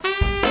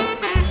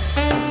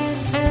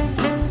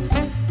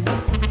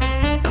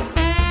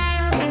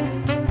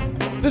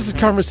This is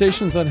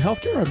Conversations on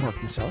Healthcare. I'm Mark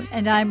Masselli.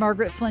 And I'm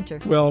Margaret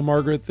Flinter. Well,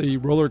 Margaret, the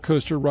roller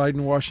coaster ride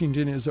in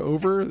Washington is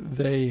over.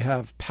 They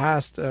have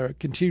passed a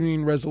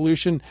continuing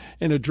resolution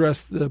and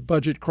addressed the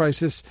budget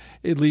crisis,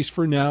 at least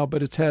for now,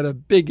 but it's had a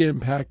big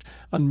impact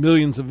on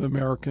millions of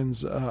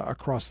Americans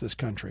across this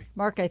country.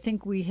 Mark, I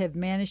think we have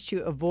managed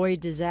to avoid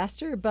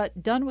disaster,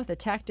 but done with a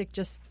tactic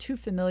just too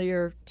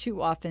familiar,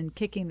 too often,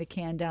 kicking the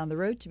can down the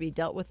road to be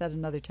dealt with at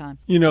another time.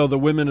 You know, the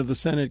women of the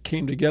Senate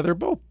came together,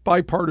 both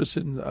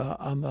bipartisan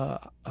on the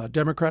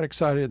Democratic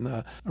side and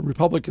the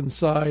Republican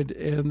side,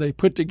 and they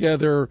put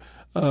together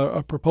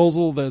a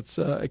proposal that's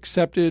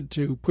accepted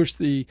to push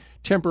the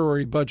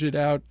temporary budget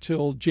out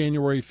till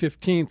January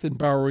 15th and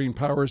borrowing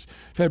powers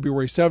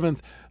February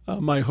 7th.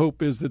 My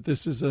hope is that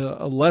this is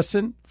a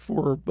lesson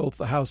for both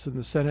the House and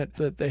the Senate,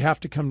 that they have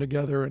to come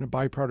together in a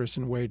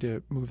bipartisan way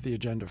to move the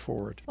agenda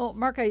forward. Well,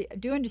 Mark, I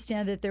do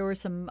understand that there were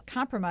some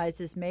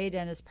compromises made,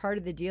 and as part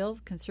of the deal,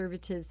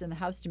 conservatives in the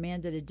House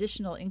demanded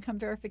additional income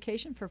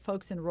verification for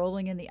folks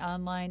enrolling in the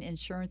online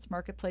insurance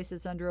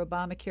marketplaces under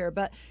Obamacare.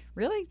 But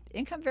really,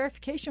 income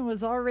verification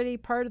was already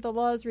part of the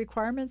law's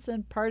requirements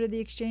and part of the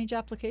exchange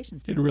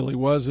application. It really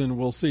was, and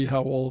we'll see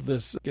how all of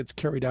this gets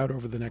carried out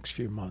over the next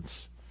few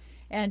months.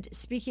 And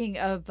speaking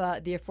of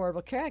the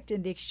Affordable Care Act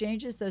and the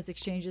exchanges, those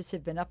exchanges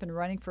have been up and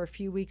running for a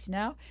few weeks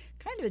now.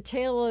 Kind of a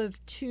tale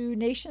of two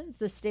nations.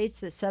 The states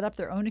that set up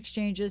their own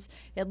exchanges,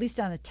 at least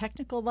on a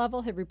technical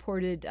level, have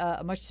reported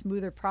a much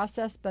smoother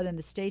process. But in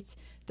the states,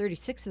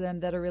 36 of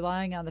them that are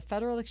relying on the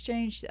federal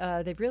exchange,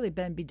 they've really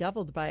been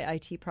bedeviled by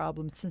IT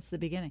problems since the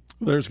beginning.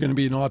 There's going to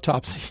be an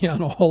autopsy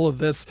on all of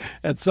this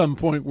at some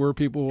point where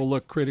people will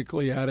look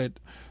critically at it.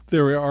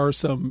 There are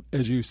some,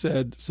 as you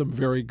said, some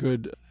very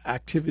good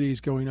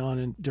activities going on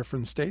in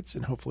different states,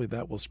 and hopefully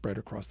that will spread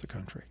across the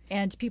country.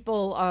 And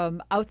people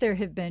out there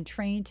have been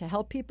trained to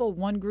help people.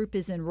 One group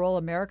is Enroll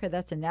America.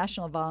 That's a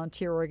national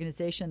volunteer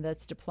organization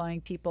that's deploying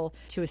people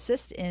to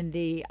assist in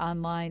the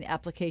online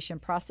application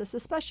process,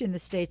 especially in the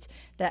states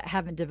that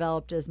haven't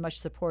developed as much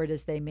support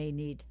as they may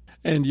need.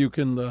 And you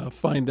can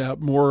find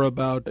out more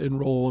about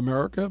Enroll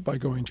America by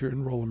going to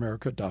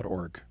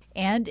enrollamerica.org.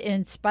 And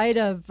in spite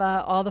of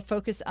all the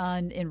focus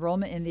on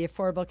enrollment in the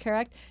Affordable Care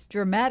Act,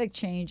 dramatic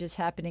change is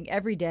happening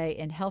every day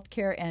in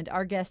healthcare, and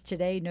our guest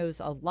today knows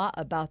a lot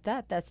about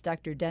that. That's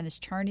Dr. Dennis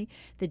Charney,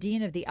 the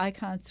dean of the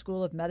Icahn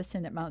School of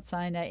Medicine at Mount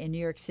Sinai in New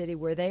York City,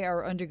 where they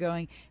are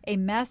undergoing a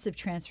massive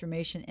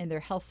transformation in their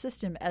health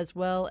system as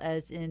well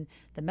as in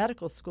the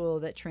medical school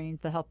that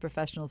trains the health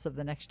professionals of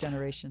the next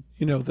generation.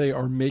 You know, they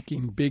are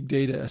making big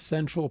data a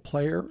central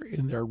player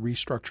in their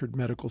restructured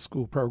medical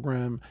school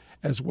program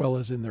as well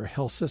as in their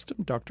health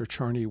system. Dr.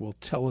 Charney will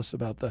tell us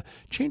about the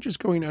changes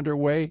going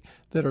underway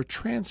that are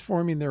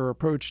transforming their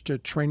approach to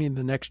training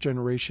the next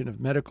generation of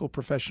medical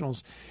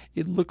professionals.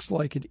 It looks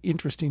like an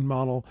interesting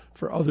model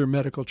for other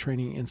medical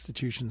training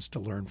institutions to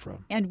learn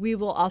from. And we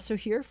will also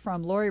hear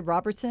from Lori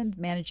Robertson,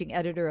 managing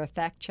editor of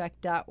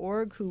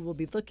factcheck.org, who will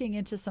be looking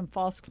into some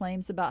false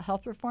claims about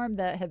health reform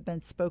that have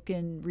been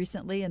spoken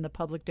recently in the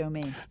public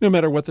domain. No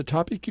matter what the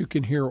topic, you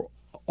can hear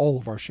all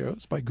of our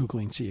shows by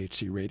Googling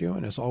CHC Radio.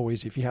 And as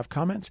always, if you have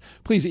comments,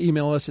 please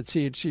email us at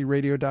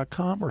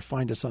chcradio.com or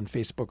find us on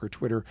Facebook or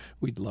Twitter.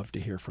 We'd love to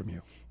hear from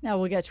you. Now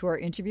we'll get to our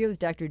interview with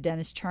Dr.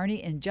 Dennis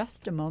Charney in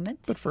just a moment.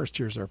 But first,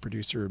 here's our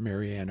producer,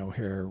 Mary Ann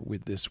O'Hare,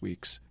 with this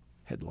week's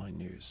headline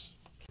news.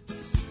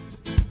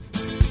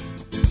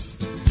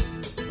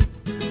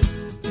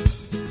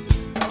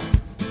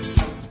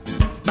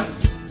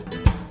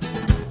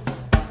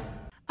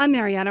 I'm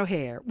Marianne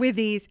O'Hare with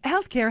these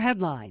healthcare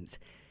headlines.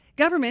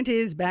 Government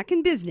is back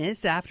in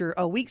business after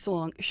a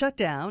weeks-long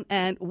shutdown.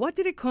 And what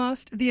did it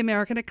cost the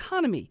American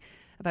economy?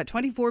 About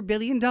 $24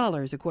 billion,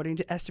 according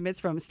to estimates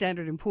from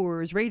Standard &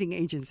 Poor's rating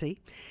agency.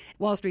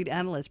 Wall Street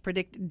analysts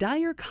predict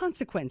dire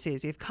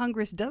consequences if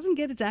Congress doesn't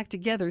get its act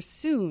together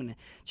soon.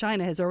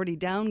 China has already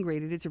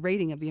downgraded its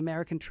rating of the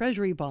American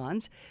Treasury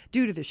bonds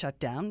due to the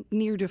shutdown,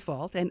 near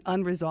default, and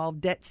unresolved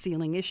debt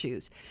ceiling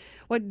issues.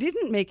 What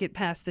didn't make it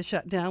past the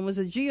shutdown was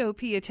a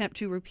GOP attempt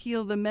to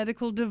repeal the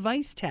medical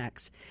device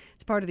tax.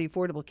 It's part of the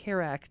Affordable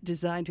Care Act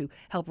designed to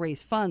help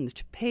raise funds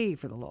to pay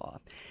for the law.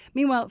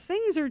 Meanwhile,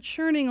 things are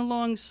churning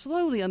along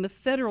slowly on the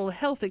federal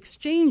health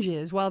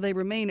exchanges while they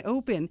remain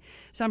open.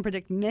 Some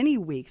predict many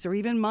weeks or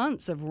even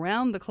months of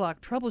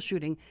round-the-clock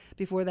troubleshooting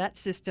before that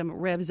system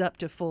revs up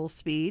to full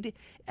speed.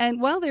 And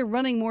while they're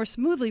running more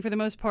smoothly for the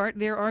most part,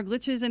 there are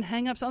glitches and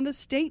hang-ups on the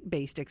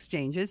state-based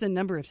exchanges. A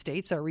number of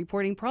states are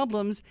reporting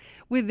problems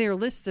with their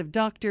lists of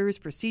doctors,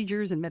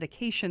 procedures, and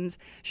medications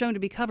shown to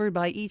be covered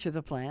by each of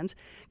the plans.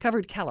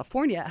 Covered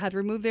California had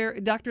removed their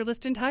doctor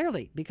list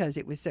entirely because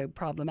it was so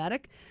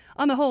problematic.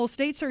 On the whole,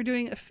 states are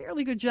doing a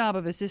fairly good job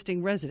of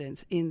assisting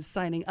residents in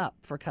signing up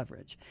for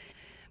coverage.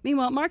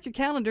 Meanwhile, mark your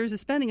calendars, the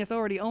spending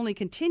authority only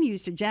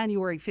continues to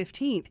January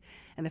 15th,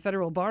 and the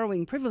federal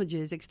borrowing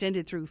privileges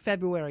extended through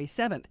February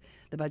 7th.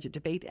 The budget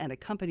debate and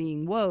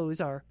accompanying woes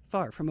are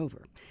far from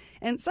over.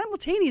 And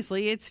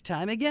simultaneously, it's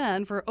time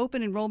again for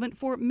open enrollment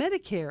for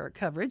Medicare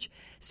coverage.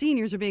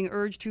 Seniors are being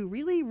urged to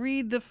really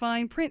read the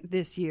fine print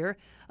this year.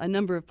 A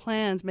number of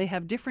plans may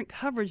have different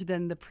coverage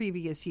than the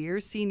previous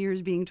years,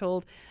 seniors being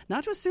told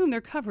not to assume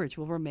their coverage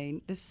will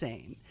remain the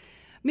same.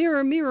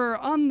 Mirror, mirror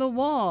on the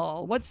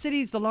wall, what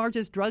city's the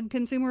largest drug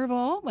consumer of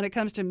all? When it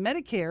comes to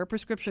Medicare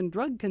prescription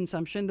drug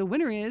consumption, the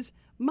winner is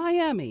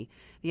Miami.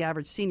 The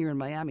average senior in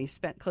Miami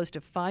spent close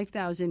to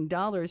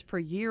 $5,000 per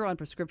year on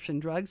prescription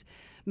drugs.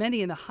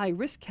 Many in the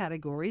high-risk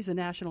categories, the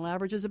national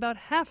average is about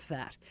half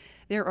that.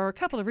 There are a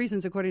couple of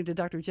reasons, according to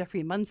Dr.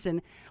 Jeffrey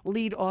Munson,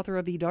 lead author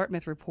of the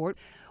Dartmouth Report.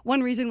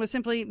 One reason was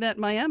simply that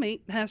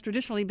Miami has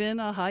traditionally been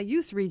a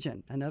high-use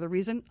region. Another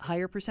reason,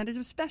 higher percentage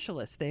of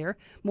specialists there,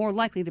 more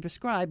likely to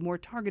prescribe more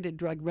targeted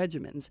drug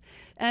regimens.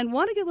 And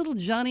want to get little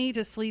Johnny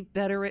to sleep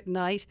better at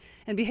night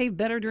and behave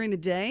better during the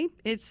day?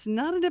 It's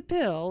not in a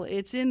pill,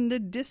 it's in the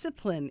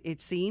discipline, it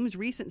seems.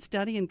 Recent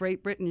study in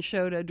Great Britain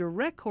showed a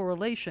direct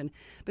correlation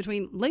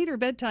between later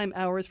bedtime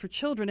hours for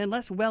children and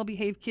less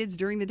well-behaved kids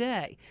during the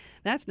day.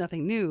 That's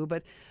nothing new,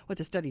 but what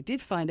the study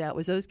did find out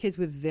was those kids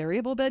with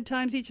variable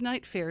bedtimes each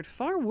night fared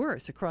far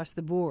worse across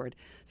the board.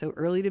 So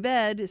early to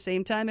bed,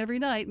 same time every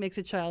night, makes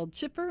a child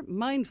chipper,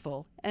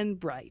 mindful, and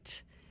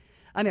bright.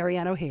 I'm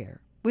Marianne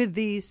O'Hare with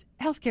these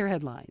healthcare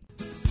headlines.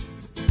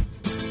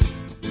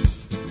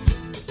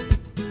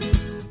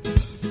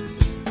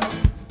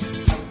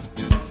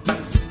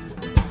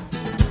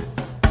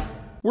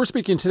 We're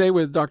speaking today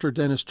with Dr.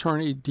 Dennis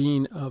Charney,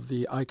 Dean of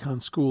the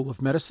Icahn School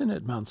of Medicine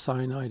at Mount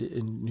Sinai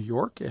in New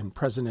York and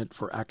President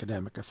for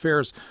Academic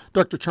Affairs.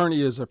 Dr.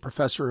 Charney is a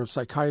professor of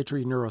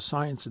psychiatry,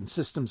 neuroscience, and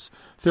systems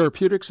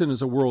therapeutics and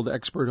is a world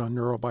expert on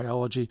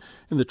neurobiology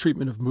in the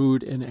treatment of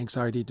mood and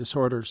anxiety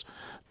disorders.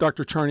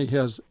 Dr. Charney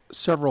has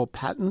several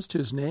patents to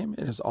his name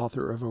and is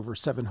author of over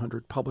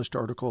 700 published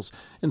articles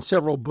in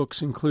several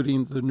books,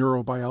 including The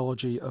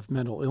Neurobiology of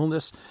Mental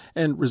Illness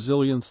and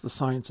Resilience, the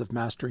Science of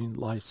Mastering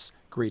Life's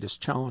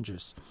Greatest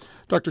Challenges.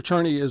 Dr.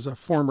 Charney is a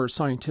former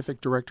scientific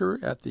director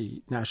at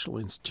the National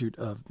Institute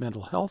of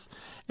Mental Health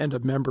and a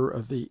member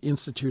of the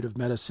Institute of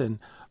Medicine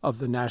of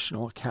the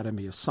National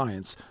Academy of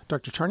Science.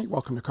 Dr. Charney,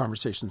 welcome to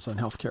Conversations on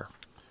Healthcare.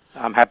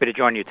 I'm happy to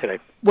join you today.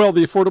 Well,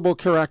 the Affordable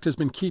Care Act has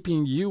been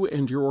keeping you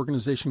and your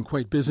organization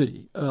quite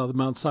busy. The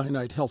Mount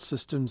Sinai Health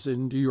Systems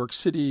in New York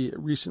City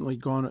recently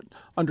gone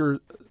under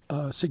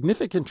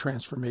significant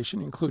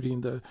transformation,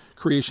 including the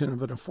creation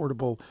of an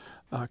affordable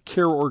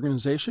care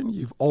organization.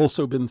 You've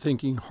also been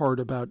thinking hard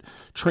about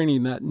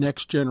training that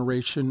next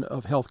generation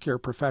of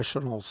healthcare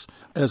professionals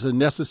as a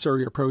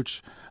necessary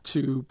approach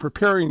to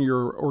preparing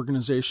your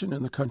organization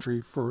and the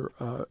country for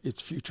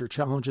its future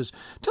challenges.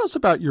 Tell us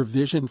about your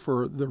vision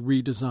for the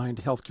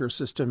redesigned healthcare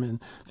system in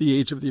the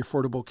age of the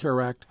Affordable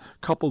Care Act,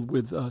 coupled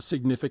with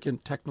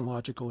significant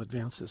technological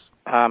advances.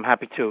 I'm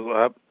happy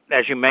to.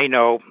 As you may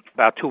know,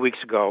 about 2 weeks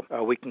ago,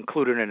 we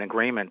concluded an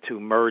agreement to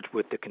merge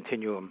with the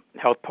Continuum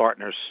Health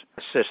Partners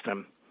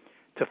system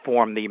to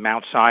form the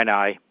Mount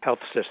Sinai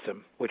Health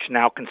System, which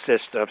now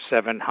consists of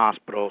 7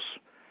 hospitals,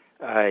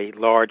 a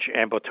large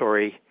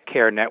ambulatory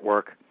care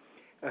network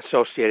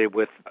associated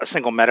with a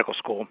single medical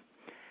school,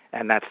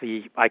 and that's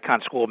the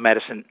Icahn School of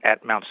Medicine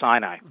at Mount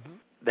Sinai. Mm-hmm.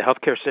 The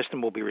healthcare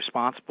system will be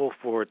responsible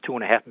for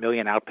 2.5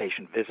 million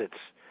outpatient visits,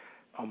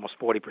 almost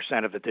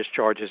 40% of the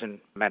discharges in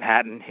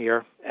Manhattan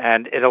here.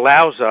 And it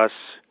allows us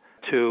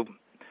to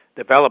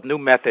develop new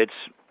methods,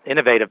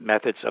 innovative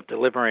methods of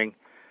delivering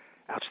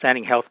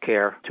outstanding health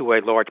care to a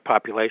large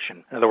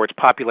population. In other words,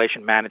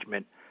 population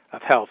management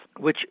of health,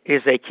 which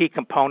is a key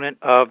component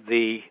of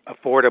the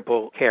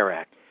Affordable Care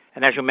Act.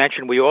 And as you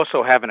mentioned, we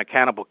also have an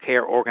accountable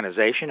care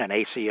organization, an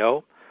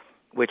ACO,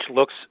 which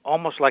looks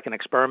almost like an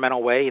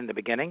experimental way in the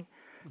beginning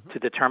to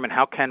determine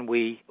how can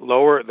we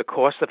lower the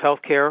cost of health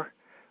care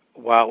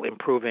while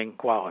improving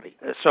quality.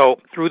 So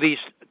through these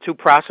 2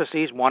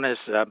 processes, one is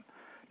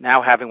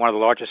now having one of the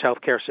largest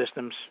healthcare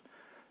systems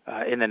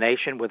in the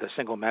nation with a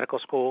single medical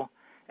school,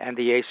 and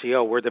the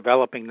ACO, we're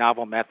developing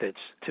novel methods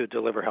to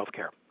deliver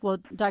healthcare. Well,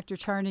 Dr.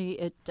 Charney,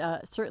 it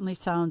certainly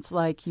sounds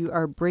like you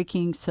are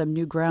breaking some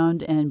new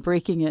ground and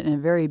breaking it in a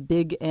very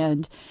big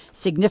and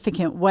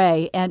significant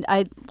way. And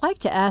I'd like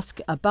to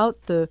ask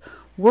about the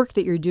work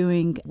that you're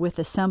doing with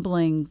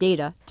assembling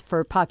data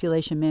for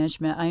population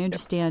management. I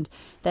understand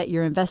that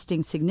you're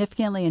investing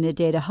significantly in a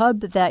data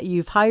hub, that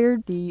you've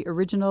hired the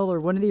original or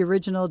one of the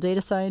original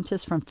data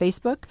scientists from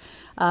Facebook,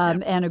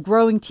 and a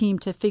growing team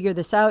to figure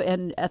this out,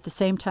 and at the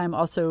same time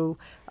also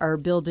are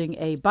building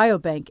a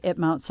biobank at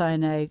Mount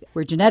Sinai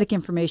where genomics genetic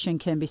information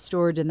can be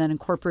stored and then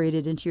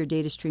incorporated into your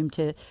data stream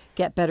to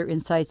get better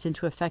insights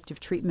into effective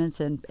treatments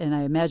and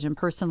I imagine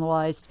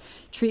personalized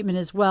treatment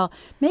as well.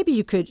 Maybe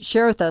you could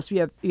share with us,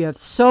 you have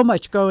so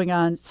much going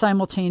on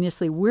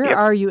simultaneously. Where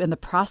are you in the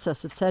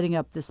process of setting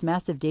up this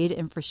massive data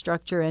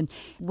infrastructure, and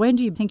when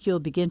do you think you'll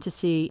begin to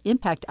see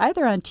impact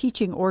either on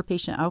teaching or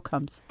patient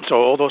outcomes? So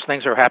all those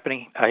things are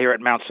happening here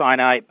at Mount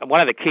Sinai.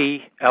 One of the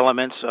key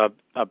elements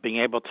of being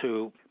able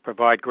to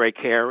provide great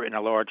care in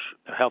a large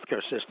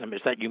healthcare system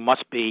is that you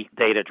must be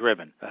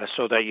data-driven,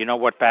 so that you know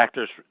what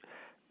factors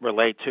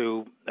relate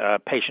to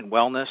patient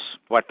wellness,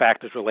 what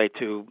factors relate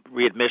to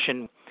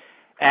readmission,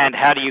 and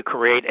how do you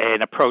create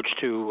an approach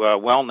to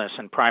wellness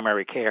and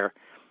primary care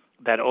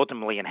that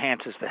ultimately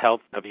enhances the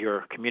health of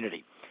your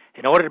community.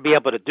 In order to be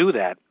able to do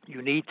that,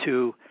 you need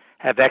to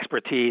have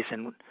expertise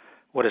in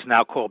what is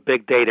now called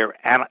big data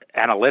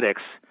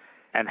analytics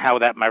and how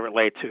that might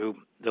relate to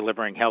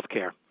delivering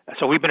healthcare.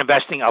 So we've been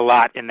investing a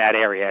lot in that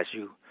area, as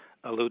you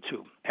allude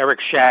to. Eric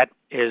Schadt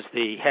is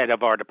the head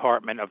of our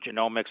Department of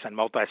Genomics and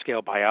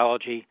Multiscale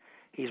Biology.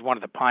 He's one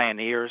of the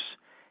pioneers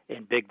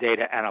in big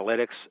data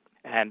analytics,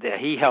 and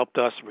he helped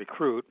us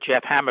recruit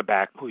Jeff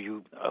Hammerback, who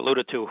you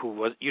alluded to,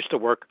 who used to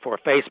work for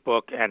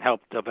Facebook and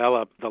helped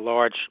develop the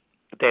large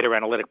data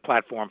analytic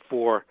platform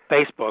for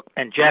Facebook.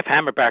 And Jeff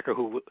Hammerbacker,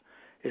 who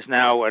is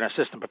now an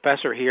assistant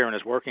professor here and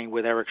is working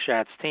with Eric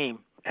Schadt's team,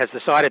 has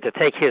decided to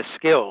take his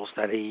skills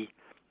that he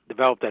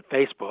developed at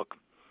Facebook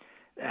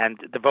and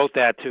devote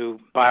that to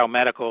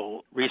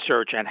biomedical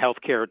research and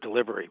healthcare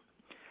delivery.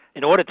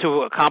 In order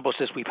to accomplish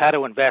this, we've had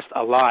to invest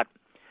a lot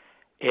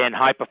in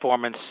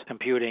high-performance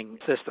computing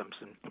systems.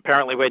 And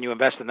apparently when you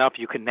invest enough,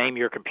 you can name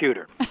your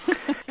computer.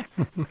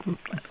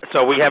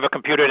 So we have a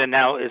computer that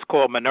now is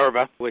called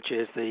Minerva, which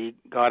is the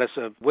goddess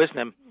of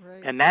wisdom.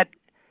 Right. And that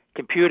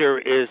computer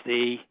is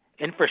the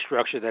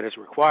infrastructure that is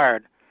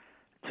required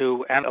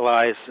to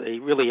analyze a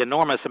really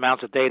enormous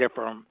amounts of data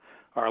from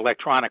our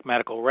electronic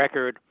medical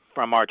record,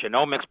 from our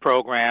genomics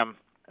program,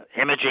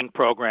 imaging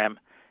program,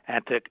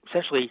 and to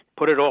essentially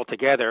put it all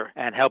together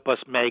and help us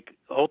make,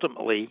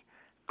 ultimately,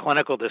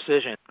 clinical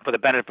decisions for the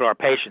benefit of our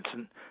patients.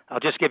 And I'll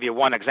just give you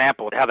one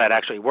example of how that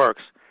actually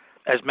works.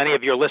 As many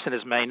of your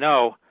listeners may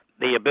know,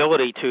 the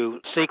ability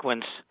to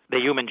sequence the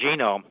human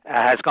genome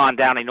has gone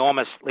down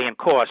enormously in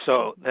cost,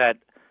 so that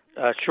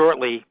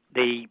shortly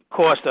the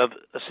cost of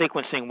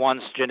sequencing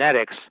one's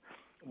genetics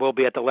will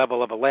be at the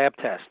level of a lab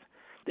test.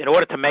 In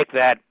order to make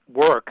that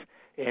work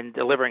in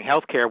delivering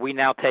healthcare, we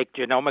now take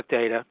genomic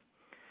data,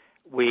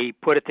 we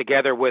put it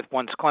together with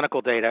one's clinical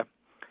data,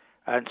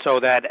 and so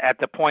that at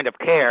the point of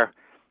care,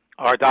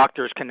 our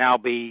doctors can now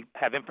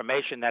have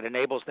information that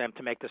enables them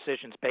to make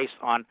decisions based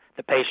on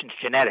the patient's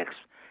genetics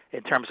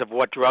in terms of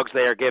what drugs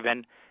they are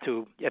given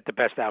to get the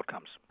best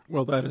outcomes.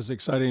 Well, that is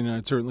exciting, and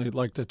I'd certainly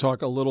like to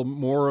talk a little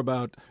more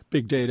about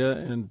big data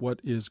and what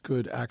is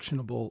good,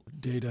 actionable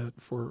data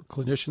for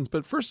clinicians.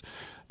 But first,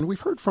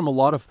 we've heard from a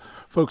lot of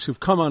folks who've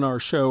come on our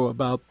show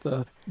about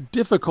the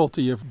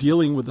difficulty of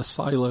dealing with the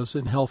silos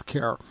in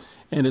healthcare.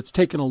 And it's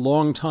taken a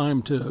long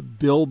time to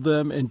build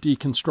them, and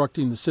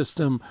deconstructing the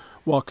system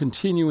while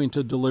continuing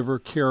to deliver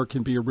care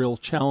can be a real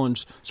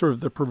challenge, sort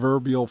of the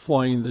proverbial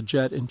flying the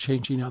jet and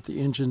changing out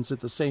the engines at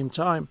the same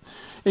time.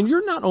 And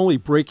you're not only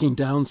breaking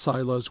down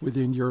silos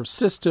within your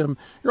system,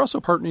 you're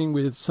also partnering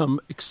with some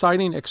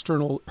exciting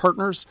external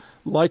partners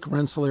like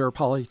Rensselaer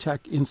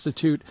Polytech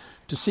Institute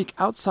to seek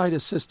outside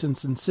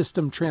assistance in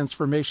system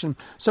transformation.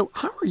 So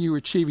how are you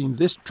achieving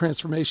this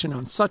transformation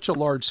on such a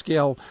large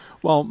scale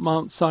while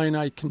Mount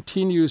Sinai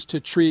continues to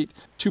treat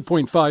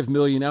 2.5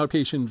 million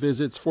outpatient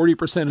visits,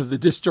 40% of the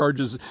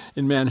discharges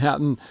in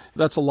Manhattan?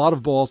 That's a lot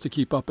of balls to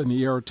keep up in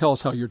the air. Tell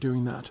us how you're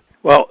doing that.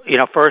 Well,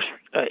 first,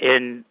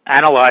 in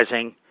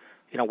analyzing,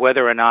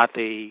 whether or not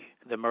the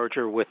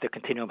merger with the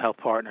Continuum Health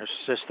Partners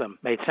system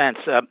made sense,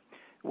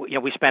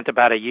 we spent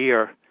about a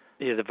year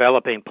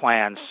developing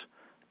plans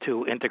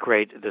to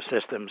integrate the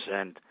systems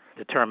and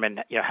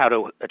determine how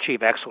to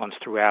achieve excellence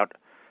throughout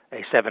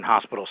a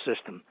 7-hospital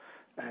system.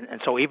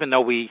 And so even though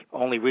we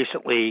only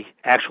recently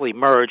actually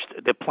merged,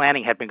 the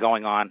planning had been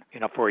going on,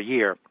 for a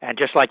year. And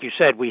just like you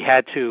said, we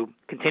had to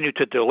continue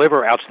to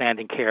deliver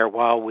outstanding care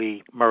while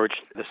we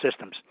merged the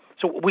systems.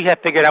 So we have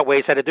figured out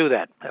ways how to do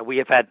that. We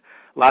have had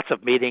lots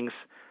of meetings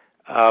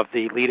of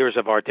the leaders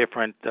of our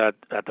different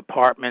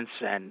departments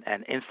and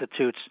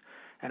institutes.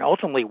 And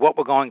ultimately, what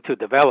we're going to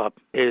develop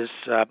is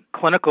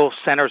clinical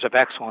centers of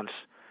excellence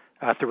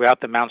throughout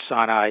the Mount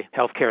Sinai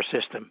healthcare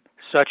system,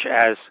 such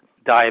as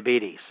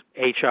diabetes,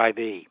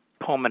 HIV,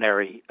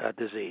 pulmonary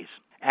disease,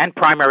 and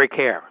primary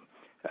care.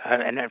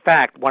 And in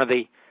fact, one of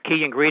the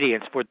key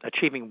ingredients for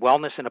achieving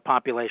wellness in a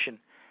population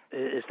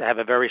is to have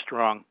a very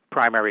strong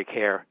primary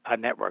care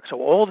network. So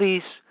all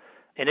these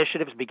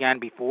initiatives began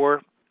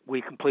before we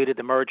completed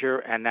the merger,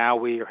 and now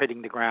we are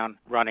hitting the ground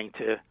running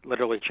to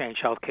literally change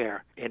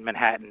healthcare in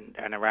Manhattan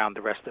and around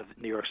the rest of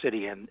New York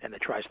City and the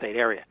tri-state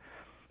area.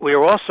 We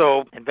are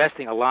also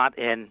investing a lot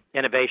in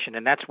innovation,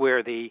 and that's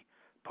where the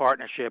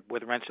partnership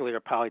with Rensselaer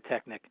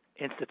Polytechnic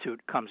Institute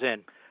comes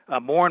in.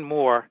 More and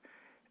more,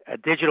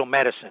 digital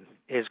medicine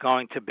is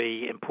going to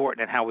be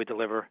important in how we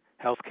deliver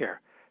health care,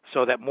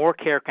 so that more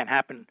care can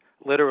happen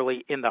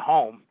literally in the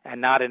home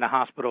and not in a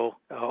hospital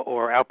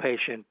or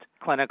outpatient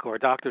clinic or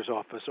doctor's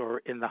office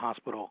or in the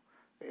hospital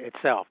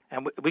itself.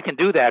 And we can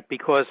do that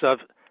because of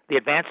the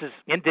advances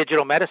in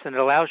digital medicine. It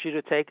allows you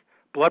to take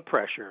blood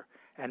pressure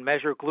and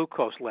measure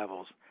glucose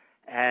levels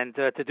and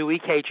to do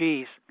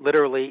EKGs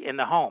literally in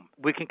the home.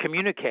 We can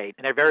communicate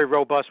in a very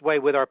robust way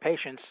with our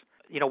patients,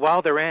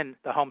 while they're in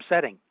the home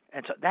setting.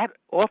 And so that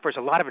offers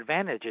a lot of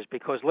advantages,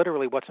 because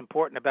literally what's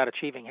important about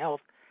achieving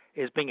health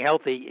is being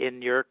healthy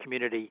in your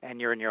community and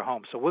you're in your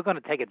home. So we're going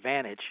to take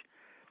advantage,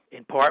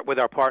 in part with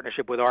our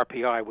partnership with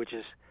RPI, which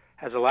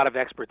has a lot of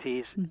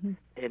expertise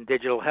in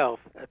digital health,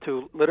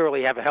 to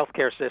literally have a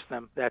healthcare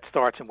system that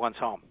starts in one's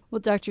home. Well,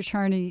 Dr.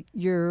 Charney,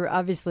 you're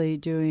obviously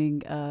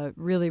doing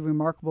really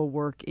remarkable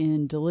work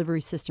in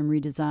delivery system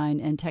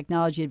redesign and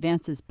technology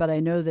advances, but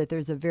I know that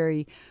there's a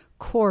very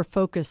core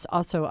focus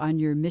also on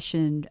your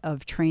mission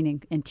of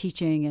training and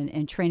teaching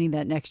and training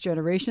that next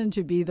generation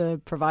to be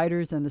the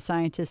providers and the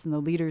scientists and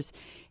the leaders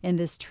in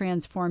this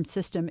transformed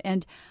system.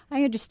 And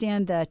I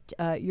understand that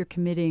you're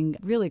committing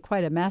really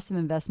quite a massive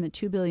investment,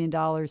 $2 billion,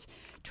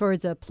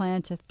 towards a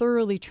plan to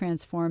thoroughly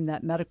transform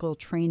that medical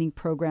training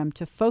program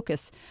to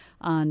focus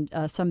on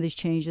some of these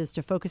changes,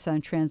 to focus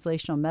on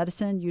translational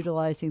medicine,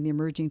 utilizing the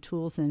emerging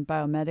tools in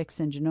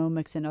biomedics and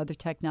genomics and other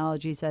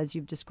technologies, as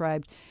you've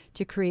described,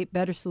 to create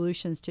better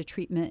solutions to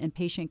treatment and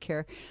patient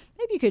care.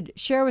 Maybe you could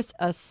share with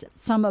us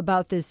some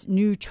about this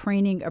new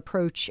training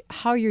approach,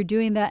 how you're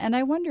doing that. And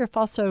I wonder if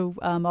also,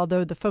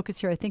 although the focus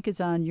here I think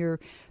is on your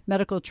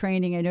medical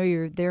training, I know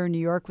you're there in New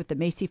York with the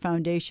Macy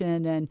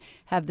Foundation and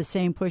have the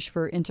same push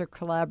for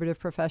intercollaborative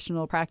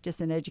professional practice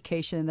and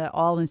education that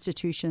all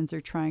institutions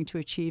are trying to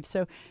achieve.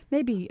 So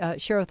maybe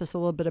share with us a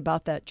little bit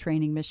about that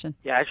training mission.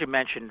 Yeah, as you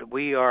mentioned,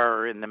 we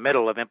are in the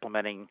middle of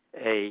implementing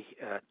a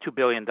 $2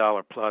 billion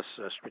plus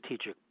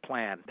strategic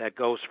plan that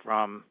goes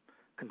from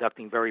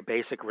conducting very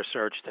basic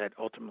research that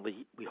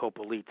ultimately we hope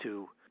will lead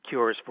to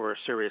cures for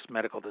serious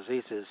medical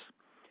diseases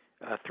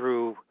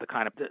through the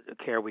kind of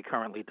care we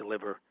currently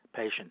deliver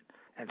patient.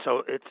 And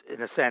so it's,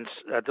 in a sense,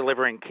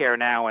 delivering care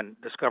now and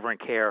discovering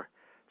care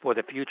for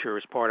the future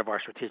is part of our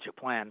strategic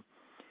plan.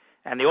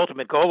 And the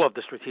ultimate goal of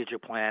the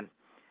strategic plan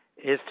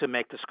is to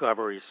make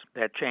discoveries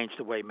that change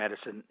the way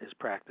medicine is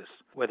practiced,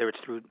 whether it's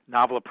through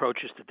novel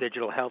approaches to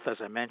digital health, as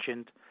I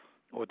mentioned,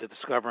 or the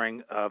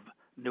discovering of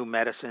new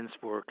medicines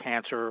for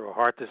cancer or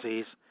heart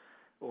disease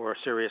or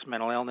serious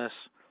mental illness,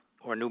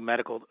 or new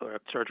medical or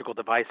surgical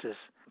devices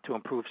to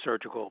improve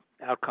surgical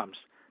outcomes.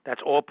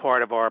 That's all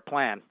part of our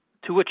plan.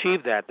 To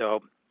achieve that,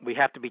 though, we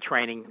have to be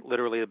training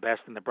literally the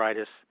best and the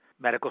brightest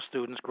medical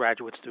students,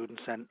 graduate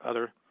students, and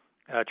other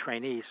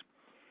trainees.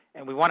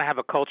 And we want to have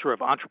a culture of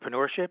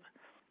entrepreneurship,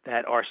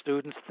 that our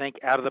students think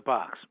out of the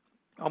box,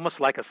 almost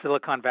like a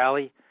Silicon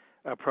Valley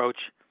approach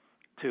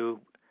to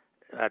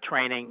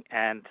training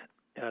and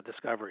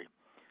discovery.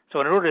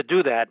 So in order to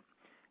do that,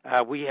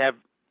 we have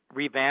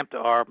revamped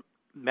our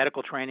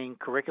medical training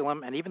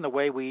curriculum and even the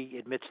way we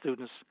admit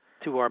students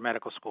to our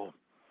medical school.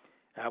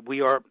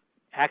 We are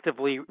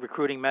actively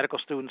recruiting medical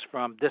students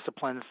from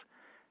disciplines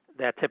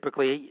that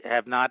typically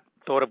have not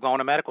thought of going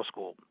to medical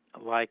school,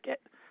 like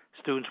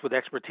students with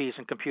expertise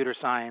in computer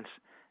science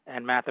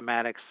and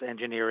mathematics,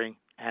 engineering,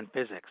 and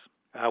physics.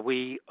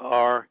 We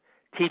are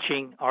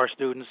teaching our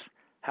students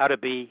how to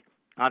be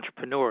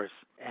entrepreneurs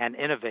and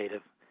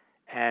innovative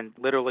and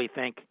literally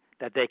think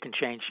that they can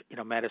change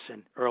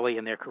medicine early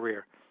in their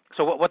career.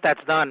 So what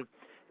that's done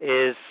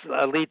is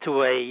lead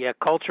to a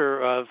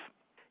culture of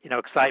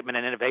excitement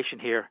and innovation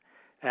here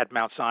at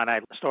Mount Sinai,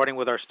 starting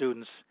with our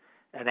students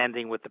and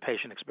ending with the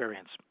patient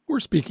experience.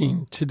 We're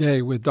speaking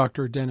today with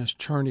Dr. Dennis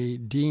Charney,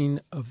 Dean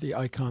of the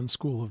Icahn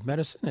School of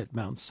Medicine at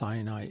Mount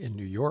Sinai in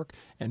New York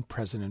and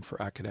President for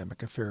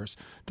Academic Affairs.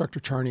 Dr.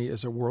 Charney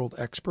is a world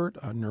expert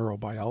on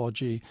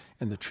neurobiology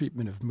and the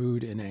treatment of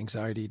mood and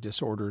anxiety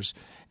disorders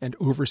and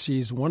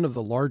oversees one of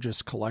the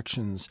largest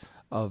collections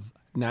of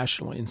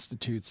National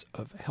Institutes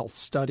of Health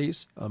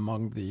Studies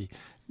among the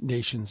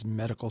nation's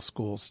medical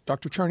schools.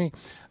 Dr. Charney,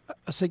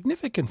 a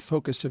significant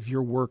focus of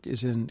your work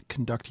is in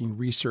conducting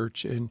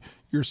research, and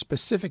your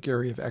specific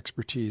area of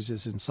expertise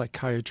is in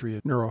psychiatry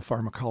and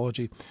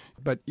neuropharmacology.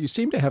 But you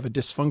seem to have a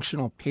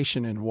dysfunctional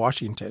patient in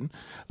Washington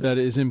that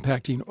is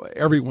impacting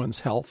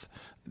everyone's health.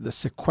 The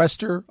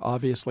sequester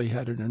obviously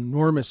had an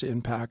enormous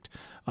impact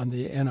on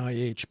the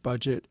NIH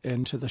budget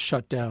and to the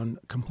shutdown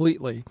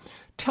completely.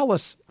 Tell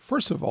us,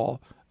 first of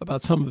all,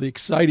 about some of the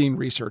exciting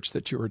research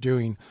that you are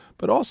doing,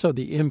 but also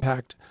the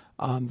impact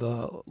on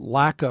the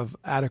lack of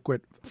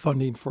adequate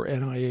funding for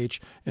NIH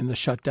and the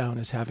shutdown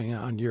is having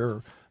on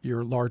your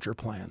larger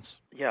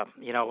plans. Yeah,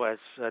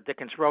 as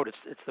Dickens wrote,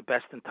 it's the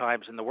best in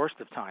times and the worst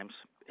of times.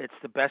 It's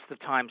the best of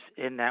times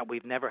in that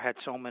we've never had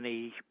so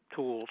many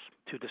tools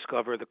to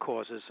discover the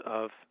causes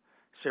of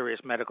serious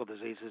medical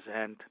diseases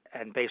and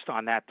based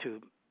on that to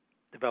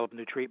develop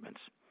new treatments.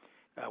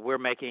 We're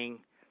making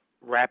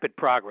rapid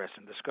progress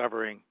in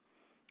discovering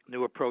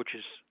new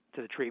approaches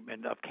to the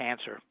treatment of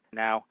cancer.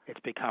 Now it's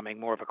becoming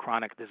more of a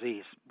chronic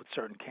disease with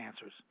certain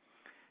cancers.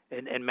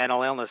 In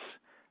mental illness,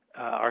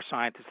 our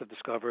scientists have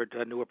discovered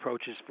new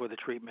approaches for the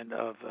treatment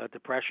of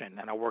depression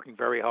and are working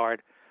very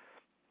hard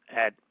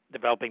at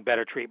developing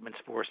better treatments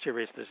for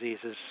serious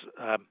diseases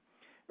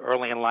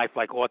early in life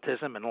like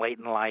autism and late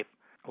in life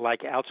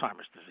like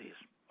Alzheimer's disease.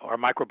 Our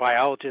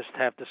microbiologists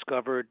have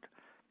discovered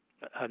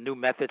new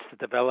methods to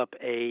develop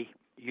a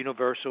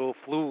universal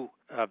flu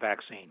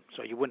vaccine.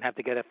 So you wouldn't have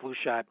to get a flu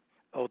shot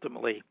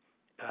ultimately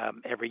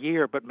every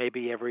year, but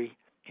maybe every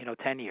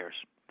 10 years.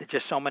 There's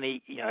just so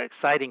many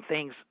exciting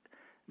things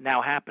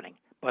now happening.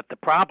 But the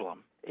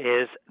problem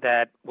is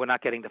that we're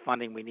not getting the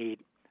funding we need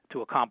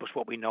to accomplish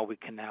what we know we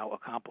can now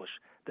accomplish.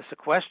 The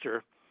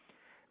sequester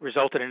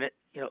resulted in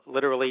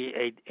literally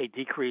a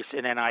decrease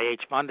in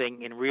NIH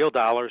funding in real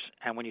dollars,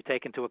 and when you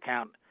take into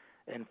account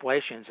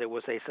inflations, it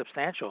was a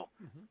substantial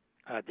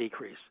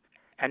decrease.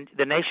 And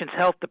the nation's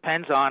health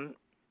depends on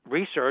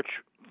research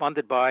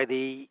funded by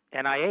the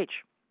NIH.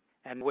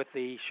 And with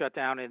the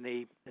shutdown in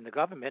the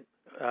government,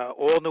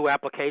 all new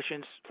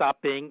applications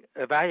stopped being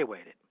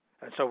evaluated.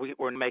 And so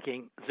we're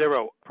making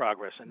zero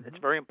progress. And it's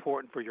very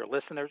important for your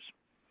listeners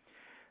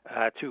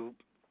to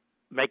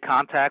make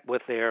contact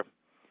with their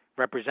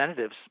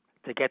representatives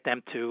to get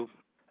them to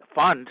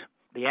fund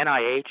the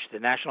NIH, the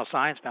National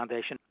Science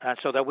Foundation,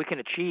 so that we can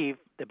achieve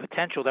the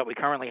potential that we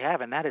currently have,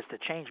 and that is to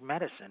change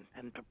medicine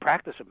and the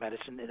practice of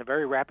medicine in a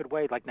very rapid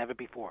way like never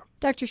before.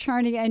 Dr.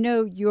 Charney, I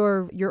know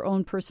your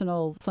own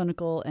personal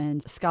clinical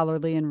and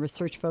scholarly and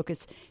research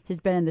focus has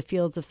been in the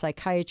fields of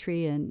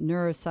psychiatry and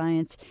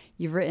neuroscience.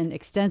 You've written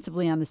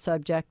extensively on the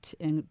subject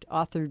and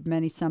authored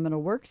many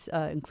seminal works,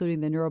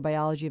 including The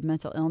Neurobiology of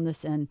Mental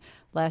Illness and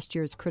last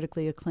year's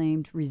critically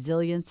acclaimed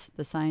Resilience,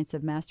 the Science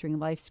of Mastering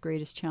Life's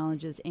Greatest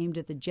Challenges, aimed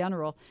at the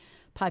general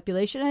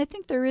population. And I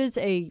think there is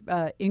a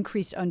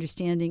increased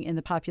understanding in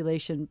the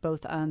population,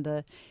 both on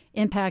the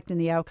impact and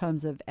the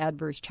outcomes of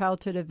adverse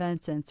childhood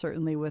events, and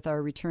certainly with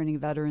our returning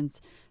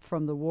veterans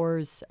from the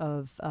wars,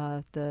 of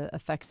the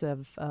effects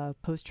of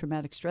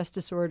post-traumatic stress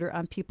disorder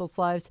on people's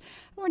lives.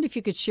 I wonder if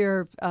you could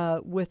share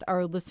with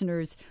our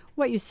listeners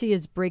what you see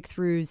as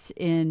breakthroughs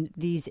in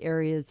these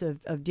areas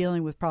of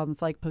dealing with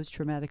problems like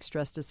post-traumatic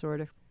stress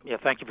disorder. Yeah,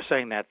 thank you for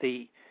saying that.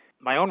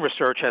 My own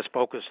research has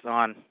focused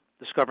on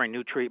discovering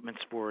new treatments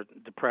for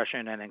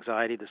depression and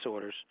anxiety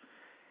disorders.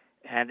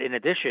 And in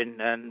addition,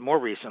 and more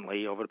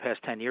recently, over the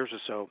past 10 years or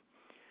so,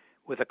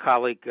 with a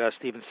colleague,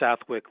 Stephen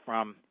Southwick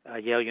from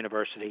Yale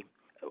University,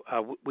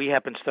 we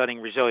have been studying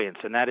resilience,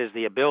 and that is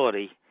the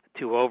ability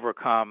to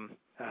overcome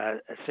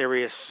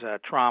serious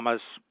traumas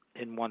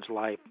in one's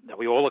life that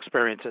we all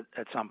experience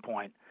at some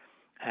point,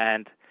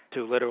 and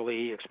to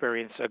literally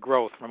experience a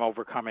growth from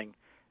overcoming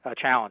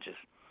challenges.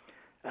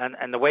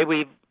 And the way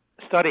we've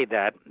studied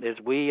that is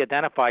we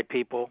identified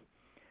people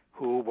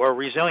who were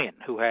resilient,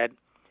 who had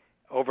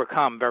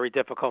overcome very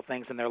difficult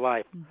things in their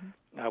life.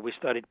 We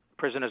studied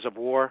prisoners of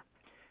war,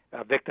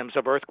 victims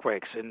of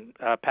earthquakes in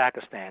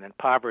Pakistan, and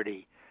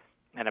poverty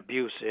and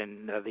abuse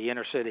in the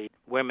inner city,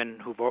 women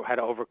who've had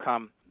to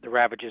overcome the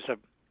ravages of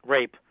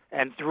rape.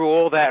 And through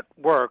all that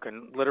work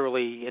and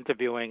literally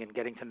interviewing and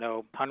getting to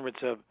know hundreds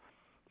of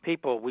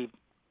people, we've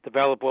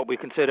developed what we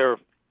consider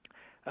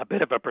a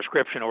bit of a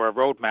prescription or a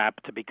roadmap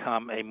to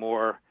become a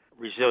more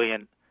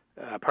resilient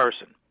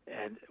person.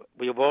 And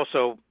we have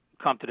also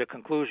come to the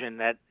conclusion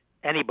that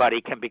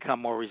anybody can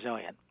become more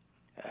resilient.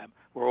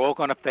 We're all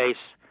going to face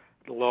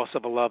the loss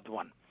of a loved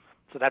one.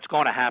 So that's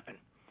going to happen.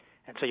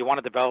 And so you want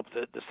to develop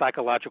the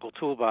psychological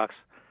toolbox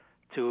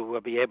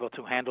to be able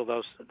to handle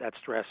that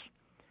stress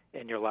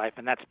in your life.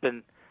 And that's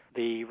been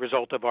the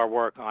result of our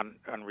work on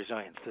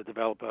resilience, to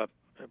develop a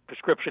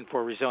prescription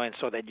for resilience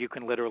so that you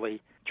can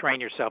literally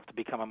train yourself to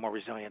become a more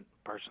resilient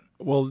person.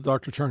 Well,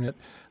 Dr. Charney,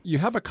 you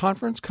have a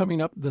conference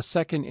coming up, the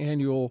second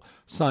annual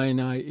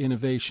Sinai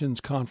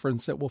Innovations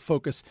Conference, that will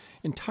focus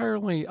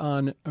entirely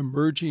on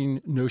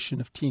emerging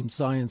notion of team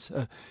science,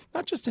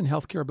 not just in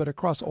healthcare, but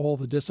across all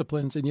the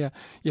disciplines. And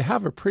you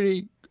have a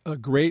pretty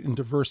great and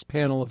diverse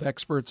panel of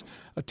experts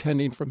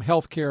attending from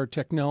healthcare,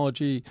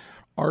 technology,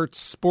 arts,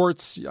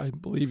 sports. I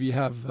believe you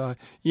have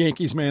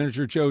Yankees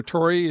manager Joe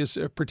Torre is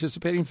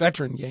participating.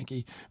 Veteran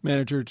Yankee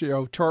manager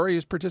Joe Torre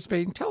is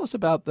participating. Tell us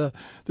about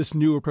this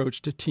new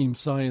approach to team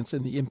science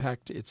and the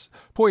impact it's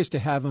poised to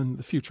have on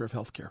the future of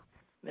healthcare.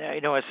 Yeah,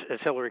 as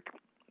Hillary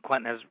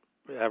Clinton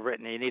has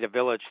written, you need a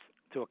village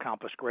to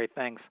accomplish great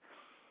things.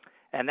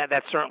 And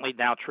that's certainly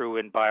now true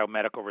in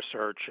biomedical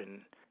research and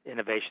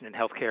innovation in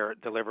healthcare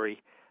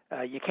delivery.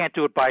 You can't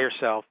do it by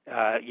yourself.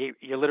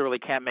 You literally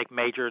can't make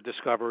major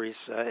discoveries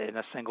in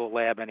a single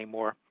lab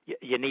anymore.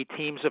 You need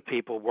teams of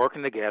people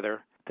working together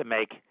to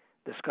make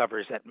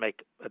discoveries that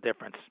make a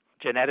difference.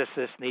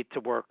 Geneticists need to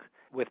work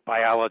with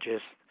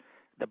biologists.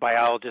 The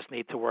biologists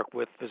need to work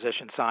with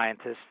physician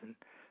scientists, and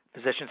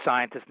physician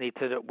scientists need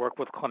to work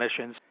with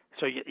clinicians.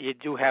 So you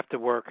do have to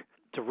work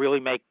to really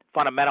make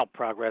fundamental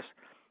progress.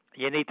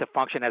 You need to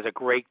function as a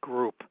great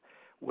group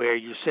where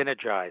you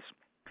synergize.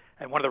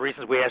 And one of the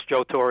reasons we asked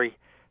Joe Torre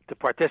to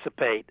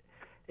participate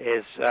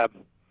is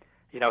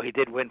he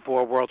did win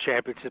 4 world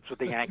championships with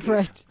the Yankees.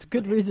 Right, it's a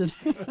good reason.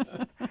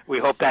 We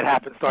hope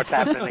that starts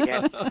happening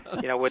again,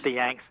 with the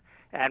Yanks.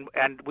 And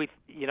we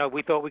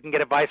thought we can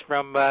get advice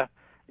from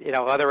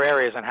other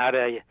areas on how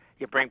to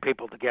you bring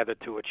people together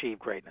to achieve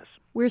greatness.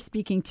 We're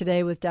speaking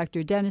today with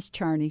Dr. Dennis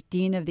Charney,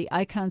 Dean of the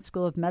Icahn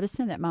School of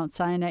Medicine at Mount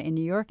Sinai in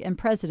New York and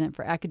President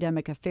for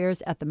Academic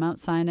Affairs at the Mount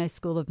Sinai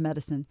School of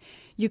Medicine.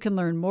 You can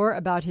learn more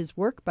about his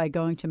work by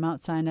going to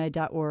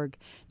mountsinai.org.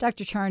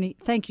 Dr. Charney,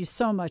 thank you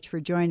so much for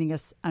joining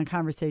us on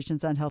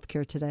Conversations on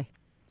Healthcare today.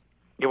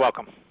 You're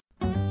welcome.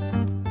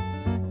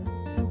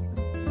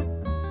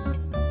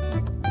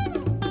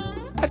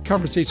 At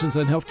Conversations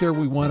on Healthcare,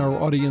 we want our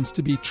audience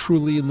to be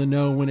truly in the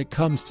know when it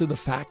comes to the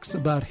facts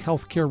about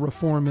healthcare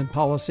reform and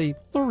policy.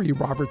 Lori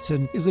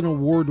Robertson is an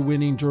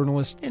award-winning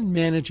journalist and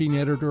managing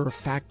editor of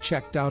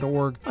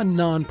FactCheck.org, a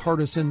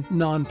nonpartisan,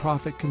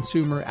 nonprofit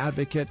consumer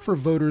advocate for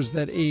voters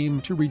that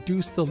aim to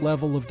reduce the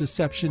level of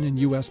deception in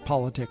U.S.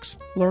 politics.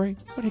 Lori,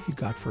 what have you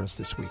got for us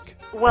this week?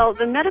 Well,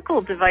 the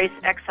medical device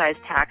excise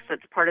tax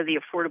that's part of the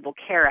Affordable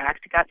Care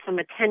Act got some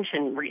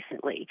attention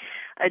recently.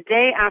 A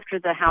day after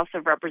the House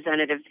of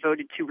Representatives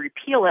voted to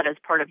repeal it as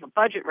part of a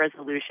budget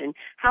resolution,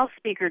 House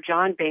Speaker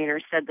John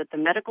Boehner said that the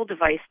medical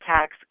device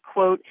tax,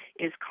 quote,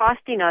 is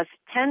costing us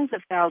tens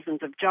of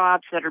thousands of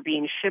jobs that are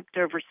being shipped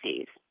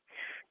overseas.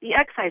 The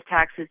excise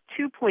tax is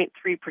 2.3%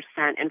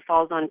 and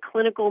falls on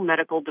clinical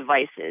medical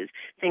devices,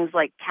 things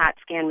like CAT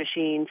scan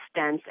machines,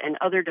 stents, and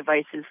other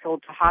devices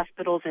sold to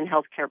hospitals and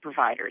healthcare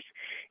providers.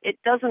 It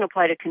doesn't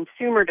apply to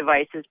consumer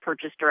devices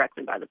purchased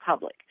directly by the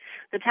public.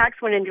 The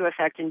tax went into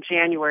effect in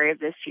January of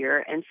this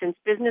year, and since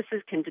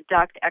businesses can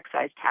deduct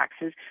excise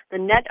taxes, the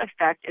net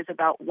effect is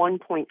about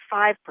 1.5%,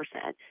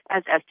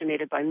 as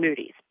estimated by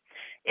Moody's.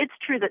 It's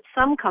true that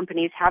some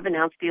companies have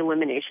announced the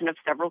elimination of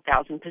several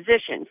thousand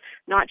positions,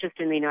 not just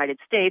in the United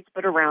States,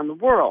 but around the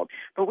world.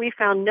 But we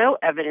found no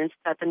evidence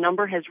that the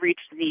number has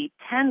reached the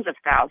tens of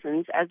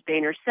thousands, as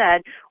Boehner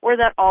said, or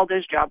that all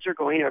those jobs are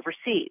going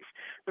overseas.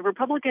 The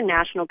Republican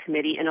National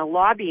Committee and a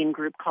lobbying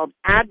group called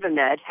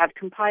AdvaMed have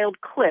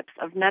compiled clips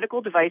of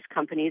medical device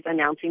companies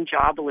announcing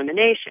job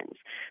eliminations.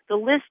 The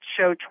list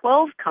showed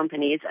 12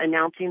 companies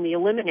announcing the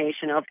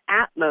elimination of,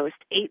 at most,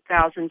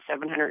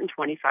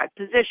 8,725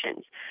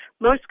 positions.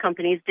 Most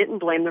companies didn't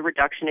blame the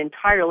reduction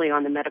entirely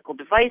on the medical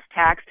device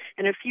tax,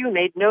 and a few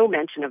made no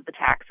mention of the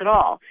tax at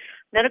all.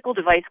 Medical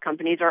device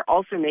companies are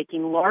also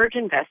making large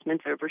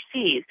investments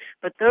overseas,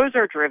 but those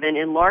are driven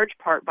in large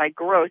part by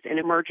growth in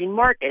emerging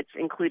markets,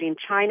 including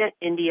China,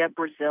 India,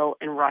 Brazil,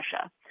 and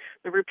Russia.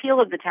 The repeal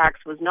of the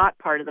tax was not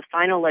part of the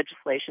final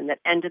legislation that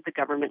ended the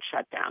government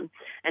shutdown.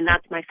 And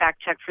that's my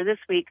fact check for this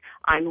week.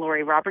 I'm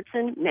Lori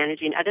Robertson,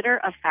 managing editor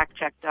of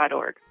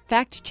FactCheck.org.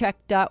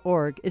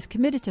 FactCheck.org is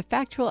committed to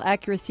factual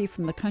accuracy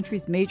from the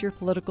country's major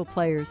political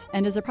players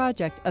and is a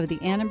project of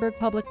the Annenberg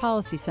Public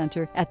Policy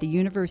Center at the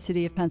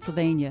University of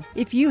Pennsylvania.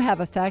 If you have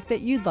a fact that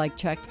you'd like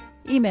checked,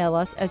 email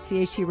us at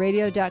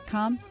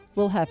chcradio.com.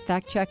 We'll have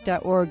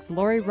FactCheck.org's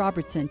Lori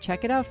Robertson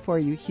check it out for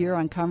you here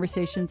on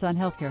Conversations on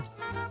Healthcare.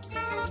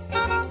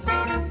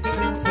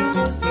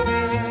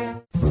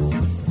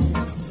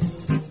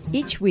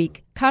 Each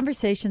week,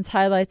 Conversations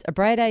highlights a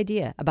bright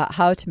idea about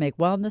how to make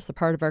wellness a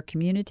part of our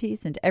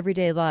communities and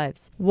everyday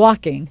lives.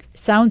 Walking.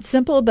 Sounds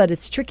simple, but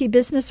it's tricky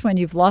business when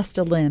you've lost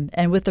a limb.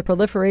 And with the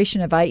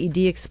proliferation of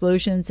IED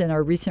explosions in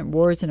our recent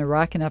wars in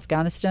Iraq and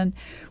Afghanistan,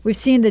 we've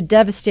seen the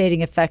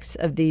devastating effects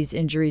of these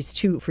injuries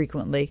too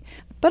frequently.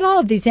 But all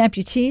of these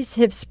amputees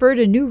have spurred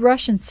a new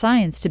rush in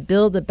science to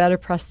build a better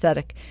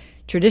prosthetic.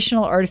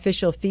 Traditional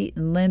artificial feet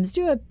and limbs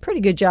do a pretty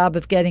good job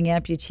of getting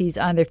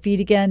amputees on their feet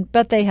again,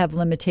 but they have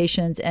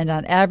limitations, and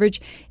on average,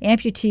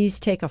 amputees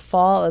take a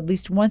fall at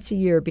least once a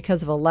year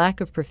because of a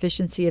lack of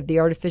proficiency of the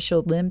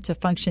artificial limb to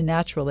function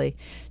naturally.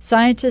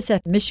 Scientists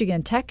at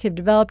Michigan Tech have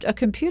developed a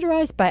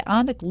computerized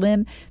bionic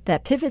limb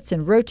that pivots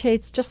and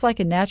rotates just like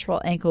a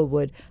natural ankle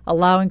would,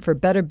 allowing for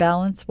better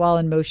balance while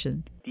in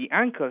motion. The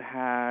ankle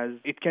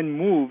can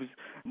move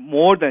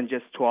more than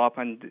just toe up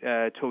and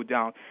toe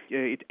down.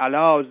 It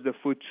allows the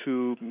foot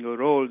to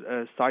roll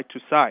side to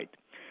side.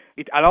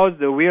 It allows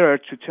the wearer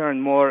to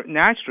turn more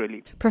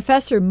naturally.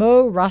 Professor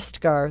Mo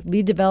Rostgar,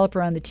 lead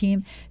developer on the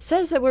team,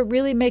 says that what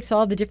really makes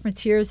all the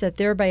difference here is that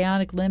their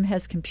bionic limb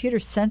has computer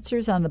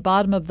sensors on the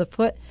bottom of the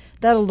foot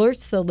that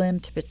alerts the limb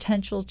to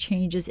potential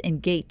changes in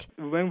gait.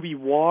 When we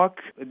walk,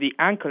 the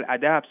ankle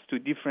adapts to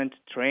different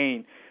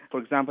terrain. For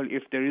example,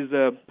 if there is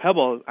a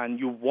pebble and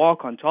you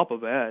walk on top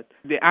of it,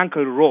 the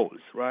ankle rolls,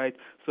 right?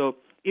 So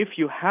if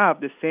you have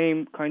the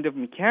same kind of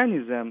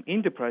mechanism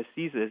in the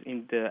prosthesis,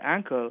 in the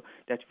ankle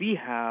that we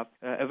have,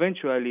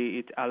 eventually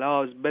it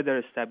allows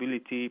better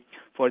stability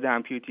for the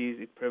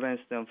amputees. It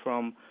prevents them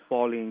from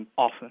falling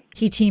often.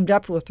 He teamed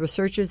up with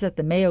researchers at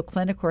the Mayo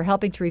Clinic who are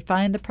helping to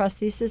refine the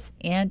prosthesis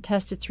and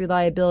test its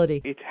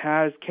reliability. It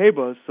has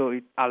cables, so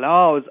it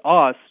allows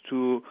us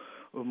to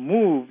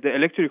move the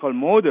electrical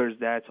motors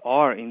that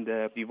are in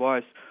the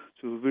device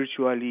to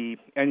virtually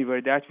anywhere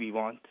that we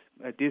want.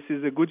 This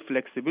is a good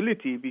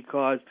flexibility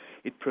because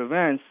it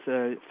prevents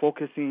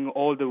focusing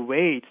all the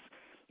weights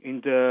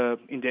in the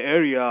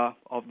area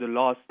of the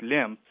lost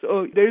limb.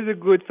 So there is a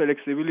good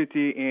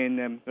flexibility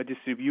in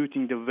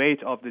distributing the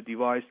weight of the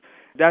device.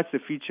 That's a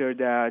feature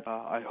that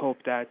I hope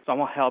that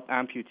somehow help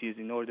amputees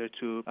in order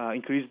to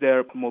increase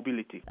their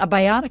mobility. A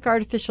bionic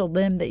artificial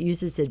limb that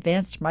uses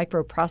advanced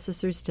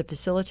microprocessors to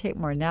facilitate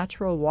more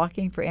natural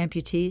walking for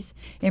amputees,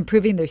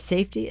 improving their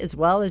safety as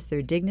well as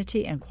their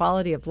dignity and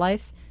quality of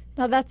life.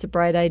 Now that's a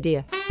bright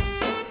idea.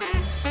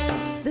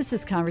 This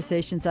is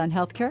Conversations on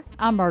Healthcare.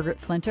 I'm Margaret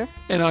Flinter.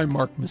 And I'm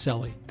Mark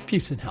Masselli.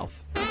 Peace and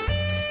health.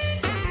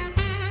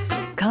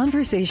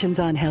 Conversations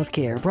on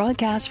Healthcare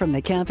broadcast from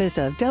the campus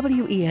of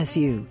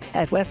WESU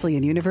at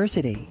Wesleyan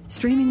University.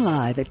 Streaming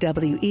live at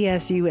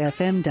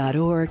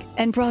WESUFM.org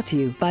and brought to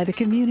you by the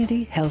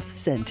Community Health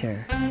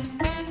Center.